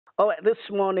Oh, this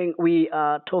morning we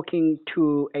are talking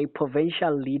to a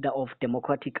provincial leader of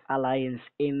Democratic Alliance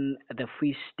in the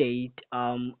Free State,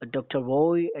 Dr.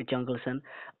 Roy Jankielsohn,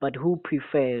 but who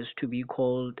prefers to be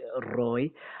called Roy,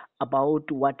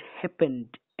 about what happened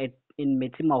in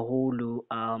Metsimaholo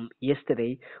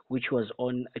yesterday, which was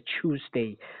on a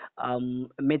Tuesday.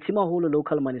 Metsimaholo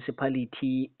local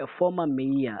municipality, former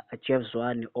mayor Jeff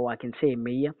Zwane, or I can say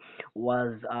mayor,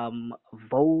 was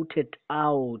voted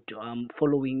out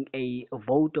following a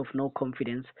vote of no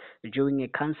confidence during a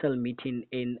council meeting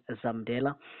in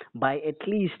Zamdela by at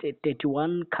least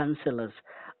 31 councillors.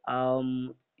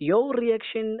 Your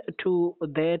reaction to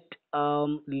that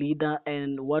leader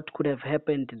and what could have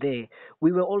happened there?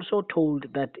 We were also told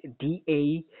that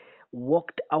DA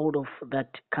walked out of that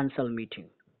council meeting.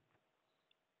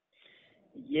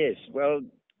 Yes, well,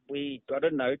 we got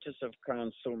a notice of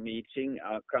council meeting.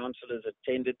 Our councillors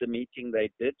attended the meeting.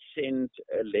 They did send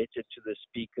a letter to the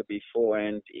speaker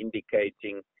beforehand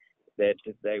indicating that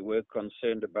they were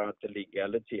concerned about the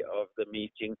legality of the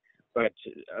meeting. But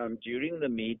during the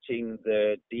meeting,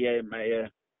 the DA Mayor,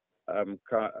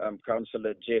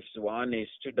 Councillor Jeff Zwane,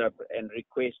 stood up and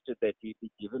requested that he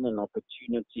be given an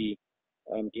opportunity,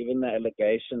 given the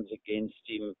allegations against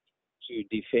him, to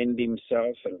defend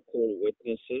himself and call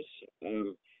witnesses.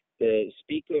 The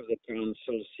Speaker of the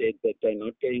Council said that they're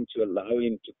not going to allow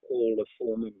him to call a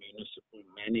former municipal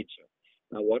manager.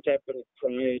 Now, what happened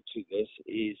prior to this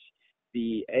is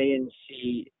the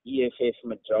ANC EFF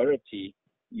majority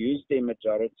used their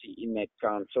majority in that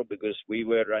council, because we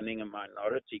were running a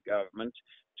minority government,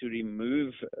 to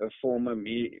remove a former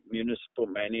municipal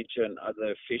manager and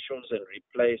other officials and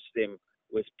replace them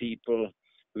with people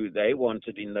who they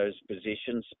wanted in those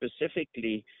positions,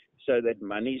 specifically so that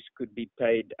monies could be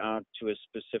paid out to a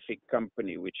specific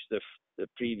company, which the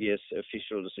previous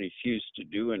officials refused to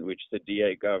do, and which the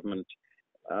DA government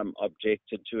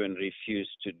objected to and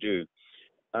refused to do.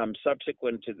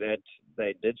 Subsequent to that,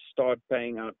 they did start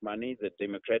paying out money. The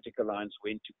Democratic Alliance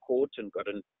went to court and got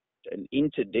an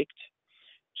interdict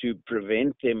to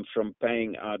prevent them from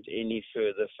paying out any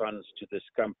further funds to this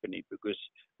company, because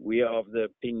we are of the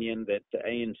opinion that the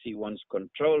ANC wants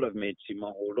control of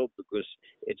Metsimaholo because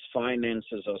its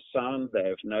finances are sound, they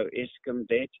have no Eskom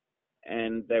debt,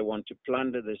 and they want to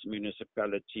plunder this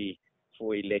municipality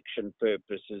for election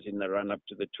purposes in the run-up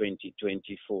to the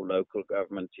 2024 local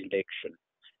government election.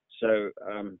 So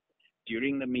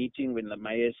during the meeting, when the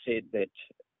mayor said that,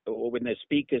 or when the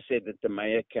speaker said that the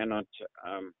mayor cannot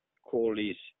call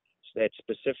that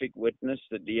specific witness,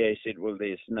 the DA said, well,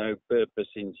 there's no purpose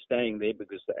in staying there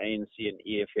because the ANC and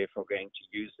EFF are going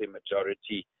to use their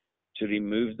majority to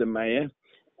remove the mayor.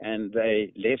 And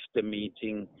they left the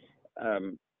meeting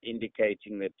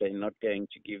indicating that they're not going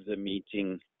to give the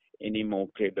meeting any more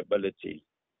credibility.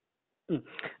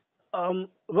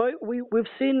 Roy, we've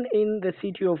seen in the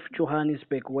city of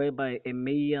Johannesburg, whereby a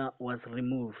mayor was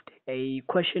removed, a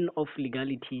question of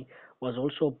legality was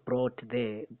also brought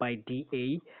there by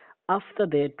DA. After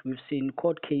that, we've seen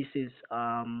court cases,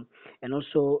 and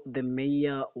also the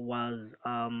mayor was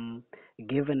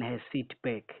given her seat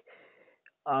back.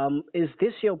 Is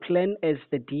this your plan as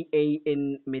the DA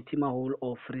in Metsimaholo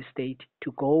or Free State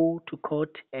to go to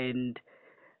court and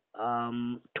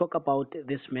talk about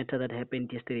this matter that happened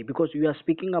yesterday? Because we are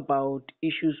speaking about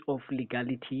issues of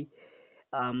legality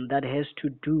that has to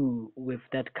do with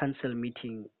that council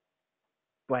meeting,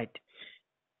 right?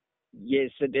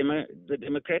 Yes, the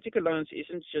Democratic Alliance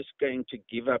isn't just going to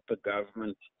give up a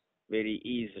government very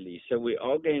easily. So we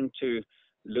are going to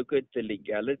look at the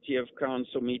legality of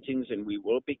council meetings, and we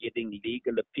will be getting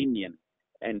legal opinion.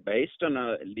 And based on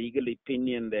our legal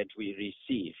opinion that we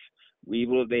receive, we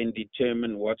will then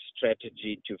determine what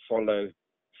strategy to follow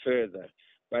further.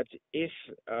 But if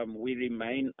we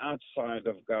remain outside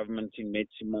of government in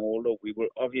Metsimaholo, we will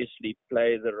obviously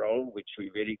play the role which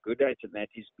we're very good at, and that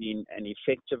is being an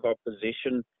effective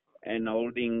opposition and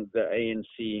holding the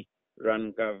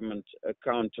ANC-run government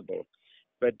accountable.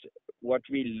 But what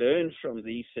we learn from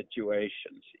these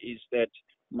situations is that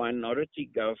minority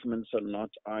governments are not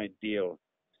ideal.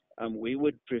 We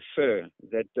would prefer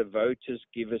that the voters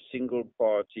give a single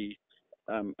party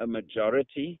a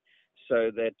majority so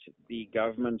that the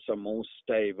governments are more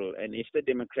stable. And if the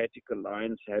Democratic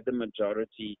Alliance had a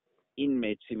majority in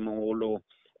Metsimaholo,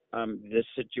 this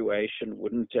situation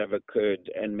wouldn't have occurred,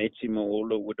 and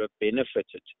Metsimaholo would have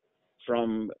benefited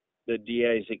from the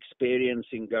DA's experience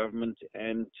in government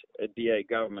and a DA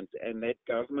government. And that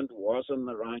government was on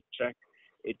the right track.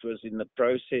 It was in the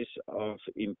process of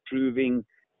improving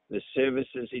the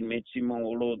services in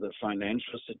Metsimaholo, the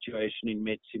financial situation in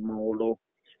Metsimaholo,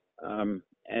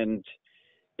 and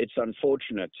it's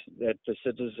unfortunate that the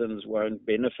citizens won't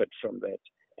benefit from that.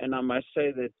 And I must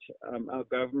say that our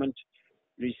government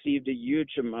received a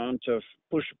huge amount of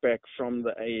pushback from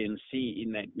the ANC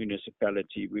in that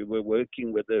municipality. We were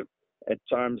working with at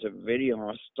times a very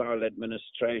hostile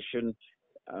administration.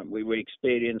 We were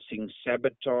experiencing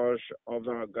sabotage of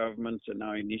our government and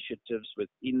our initiatives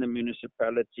within the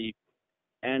municipality.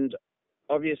 And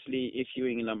obviously, if you're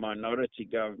in a minority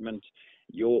government,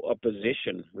 your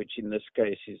opposition, which in this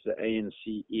case is the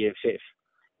ANC EFF,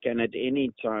 can at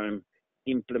any time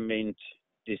implement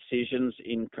decisions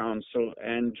in council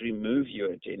and remove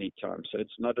you at any time. So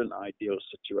it's not an ideal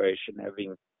situation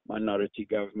having minority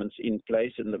governments in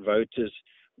place, and the voters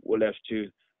will have to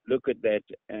look at that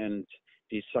and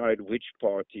decide which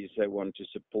parties they want to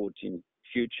support in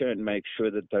future and make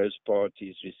sure that those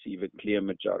parties receive a clear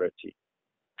majority.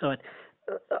 All right.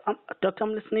 Doctor,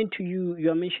 I'm listening to you.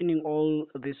 You are mentioning all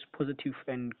these positive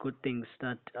and good things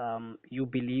that you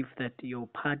believe that your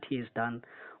party has done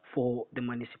for the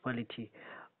municipality.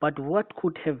 But what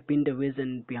could have been the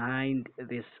reason behind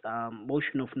this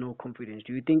motion of no confidence?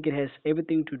 Do you think it has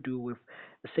everything to do with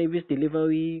service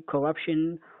delivery,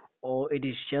 corruption, or it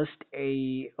is just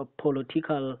a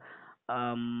political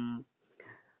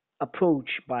approach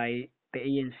by the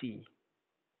ANC?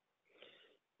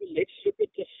 Let's look at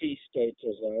the Free State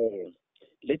as a whole.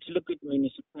 Let's look at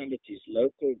municipalities,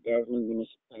 local government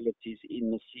municipalities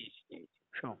in the Free State.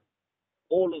 Sure.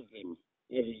 All of them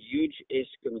have a huge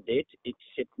Eskom debt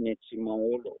except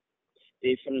Metsimaholo.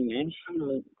 Their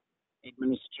financial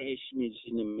administration is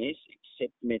in a mess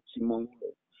except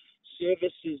Metsimaholo.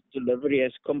 Services delivery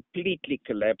has completely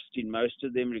collapsed in most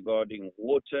of them regarding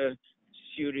water,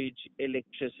 sewage,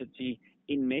 electricity.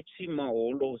 In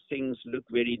Metsimaholo, things look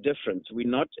very different.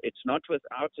 It's not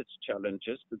without its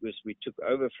challenges because we took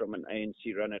over from an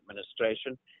ANC-run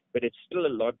administration, but it's still a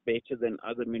lot better than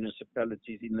other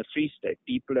municipalities in the Free State.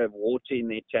 People have water in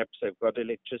their taps, they've got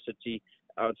electricity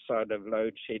outside of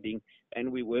load shedding, and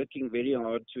we're working very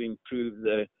hard to improve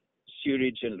the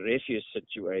sewage and refuse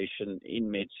situation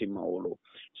in Metsimaholo.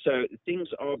 So things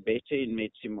are better in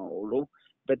Metsimaholo,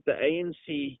 but the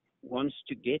ANC wants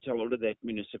to get hold of that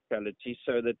municipality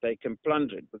so that they can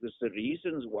plunder it, because the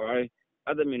reasons why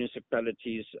other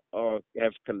municipalities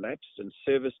have collapsed and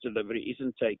service delivery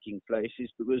isn't taking place is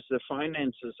because the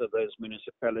finances of those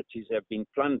municipalities have been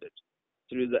plundered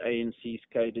through the ANC's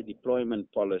cadre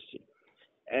deployment policy.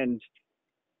 And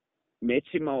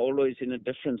Metsimaholo is in a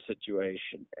different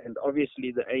situation. And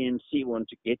obviously the ANC want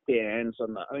to get their hands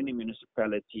on the only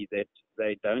municipality that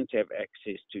they don't have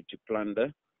access to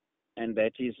plunder, and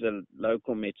that is the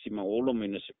local Metsimaholo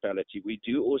municipality. We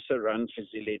do also run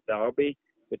Fazile Derby,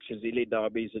 but Fazile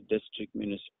Derby is a district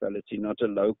municipality, not a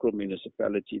local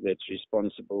municipality that's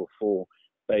responsible for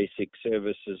basic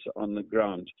services on the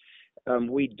ground.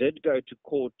 We did go to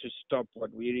court to stop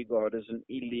what we regard as an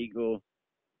illegal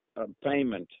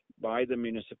payment by the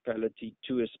municipality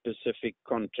to a specific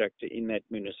contractor in that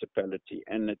municipality.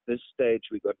 And at this stage,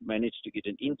 we managed to get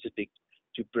an interdict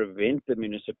to prevent the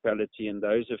municipality and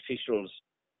those officials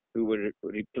who were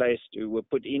replaced, who were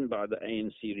put in by the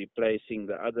ANC, replacing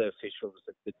the other officials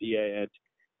that the DA had,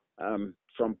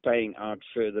 from paying out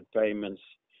further payments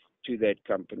to that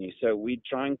company. So we're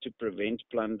trying to prevent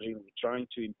plundering, we're trying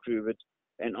to improve it,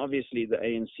 and obviously the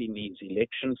ANC needs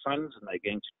election funds, and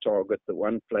they're going to target the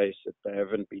one place that they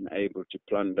haven't been able to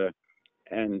plunder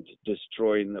and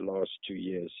destroy in the last 2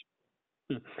 years.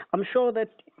 I'm sure that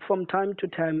from time to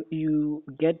time you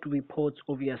get reports,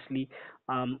 obviously,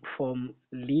 from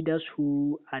leaders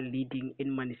who are leading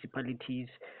in municipalities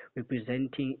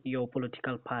representing your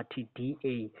political party,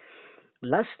 DA.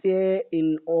 Last year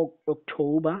in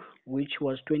October, which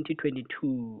was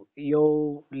 2022,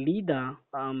 your leader,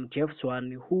 Jeff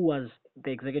Zwane, who was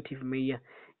the executive mayor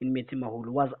in Metsimaholo,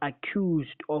 was accused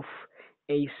of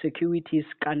a security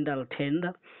scandal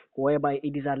tender, whereby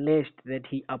it is alleged that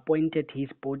he appointed his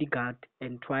bodyguard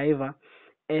and driver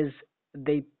as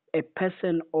a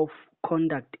person of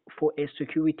conduct for a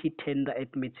security tender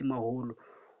at Metsimaholo.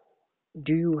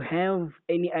 Do you have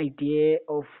any idea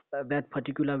of that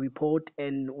particular report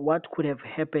and what could have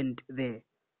happened there?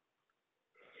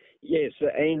 Yes, the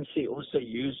ANC also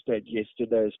used that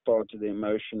yesterday as part of their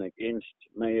motion against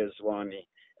Mayor Zwane.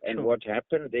 And Sure. what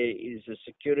happened there is a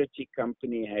security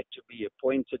company had to be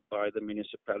appointed by the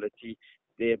municipality.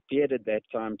 There appeared at that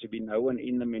time to be no one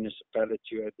in the municipality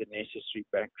who had the necessary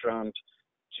background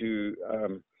to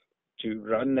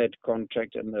run that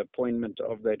contract and the appointment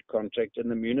of that contract. And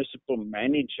the municipal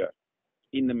manager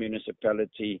in the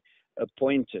municipality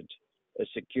appointed a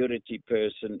security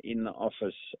person in the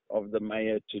office of the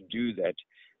mayor to do that.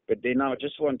 But then I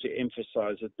just want to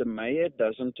emphasize that the mayor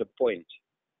doesn't appoint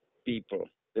people.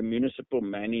 The municipal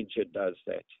manager does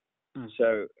that.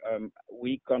 So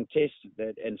we contested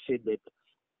that and said that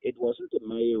it wasn't the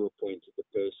mayor who appointed the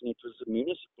person, it was the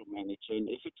municipal manager. And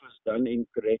if it was done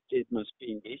incorrectly, it must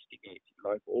be investigated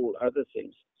like all other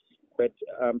things. But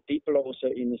people are also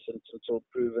innocent until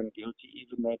proven guilty.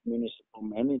 Even that municipal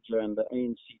manager, and the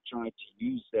ANC tried to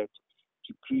use that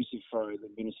to crucify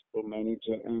the municipal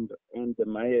manager and the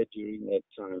mayor during that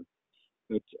time.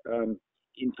 But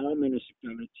in our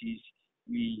municipalities,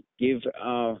 we give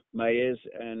our mayors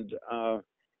and our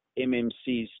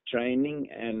MMCs training,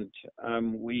 and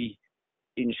we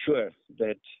ensure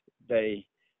that they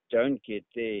don't get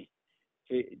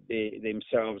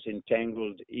themselves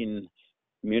entangled in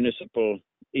municipal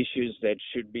issues that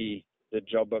should be the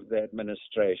job of the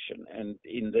administration. And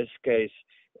in this case,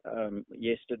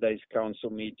 yesterday's council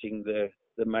meeting,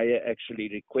 the mayor actually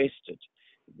requested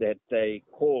that they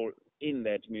call in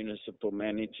that municipal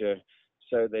manager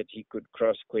so that he could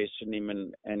cross-question him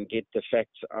and get the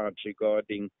facts out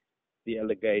regarding the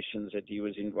allegations that he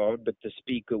was involved. But the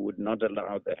speaker would not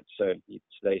allow that. So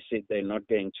they said they're not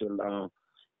going to allow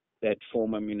that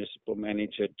former municipal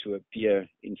manager to appear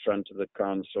in front of the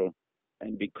council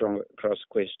and be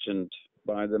cross-questioned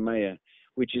by the mayor,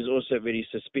 which is also very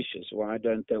suspicious. Why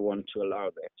don't they want to allow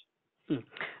that?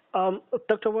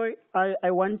 Dr. Roy,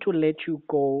 I want to let you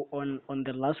go on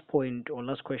the last point or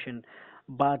last question,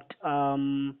 but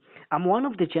I'm one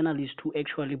of the journalists who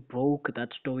actually broke that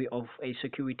story of a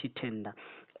security tender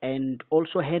and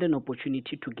also had an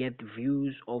opportunity to get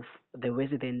views of the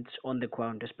residents on the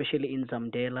ground, especially in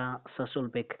Zamdela,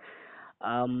 Sasolburg.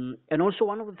 And also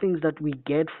one of the things that we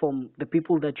get from the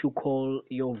people that you call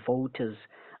your voters,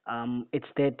 it's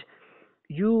that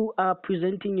you are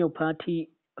presenting your party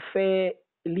fairly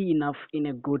enough in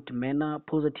a good manner,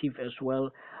 positive as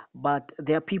well. But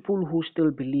there are people who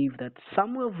still believe that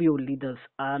some of your leaders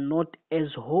are not as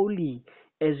holy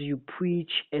as you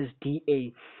preach as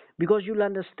DA. Because you'll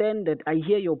understand that I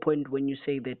hear your point when you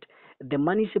say that the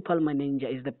municipal manager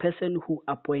is the person who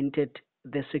appointed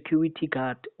the security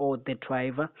guard or the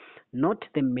driver, not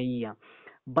the mayor.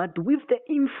 But with the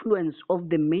influence of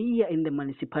the mayor in the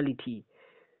municipality,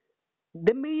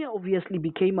 the mayor obviously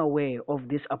became aware of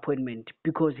this appointment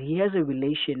because he has a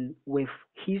relation with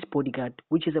his bodyguard,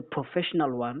 which is a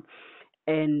professional one.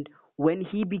 And when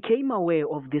he became aware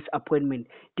of this appointment,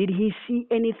 did he see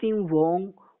anything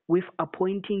wrong with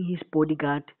appointing his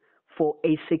bodyguard for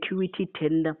a security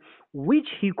tender, which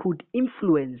he could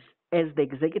influence as the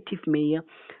executive mayor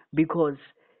because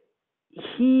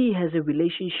he has a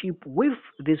relationship with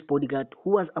this bodyguard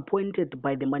who was appointed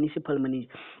by the municipal manager?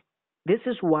 This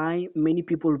is why many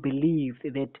people believe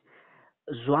that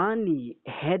Zwane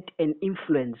had an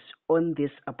influence on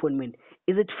this appointment.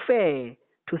 Is it fair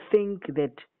to think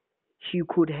that he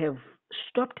could have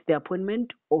stopped the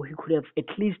appointment or he could have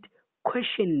at least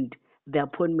questioned the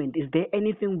appointment? Is there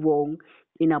anything wrong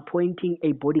in appointing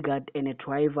a bodyguard and a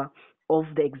driver of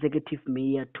the executive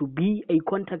mayor to be a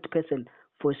contact person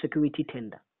for a security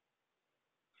tender?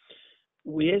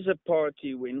 We as a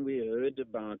party, when we heard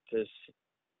about this,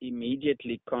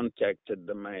 immediately contacted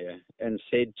the mayor and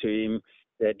said to him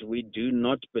that we do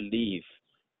not believe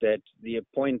that the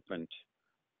appointment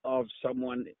of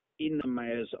someone in the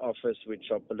mayor's office,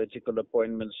 which are political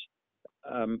appointments,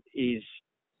 is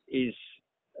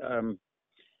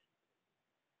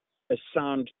a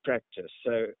sound practice.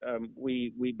 So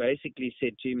we basically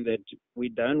said to him that we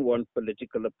don't want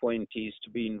political appointees to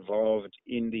be involved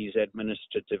in these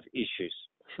administrative issues.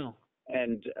 Sure.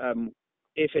 And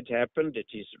if it happened, it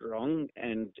is wrong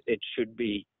and it should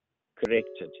be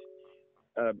corrected.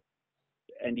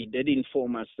 And he did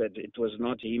inform us that it was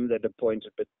not him that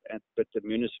appointed, but the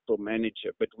municipal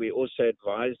manager. But we also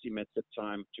advised him at the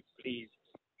time to please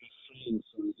refrain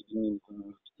from getting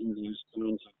involved in those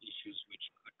kinds of issues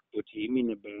which could put him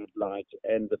in a bad light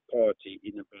and the party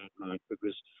in a bad light.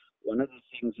 Because one of the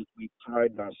things that we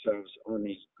pride ourselves on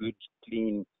is good,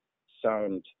 clean,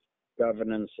 sound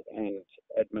governance and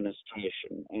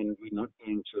administration, and we're not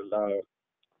going to allow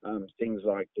things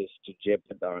like this to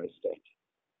jeopardize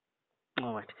that.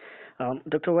 All right.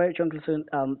 Dr. Roy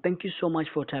Jankielsohn, thank you so much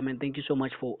for your time and thank you so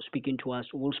much for speaking to us.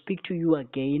 We'll speak to you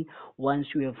again once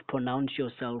you have pronounced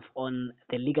yourself on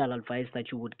the legal advice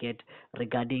that you would get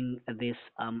regarding this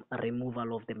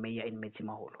removal of the mayor in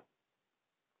Metsimaholo.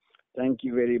 Thank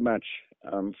you very much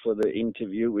for the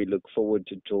interview. We look forward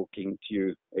to talking to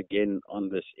you again on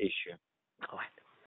this issue. All right.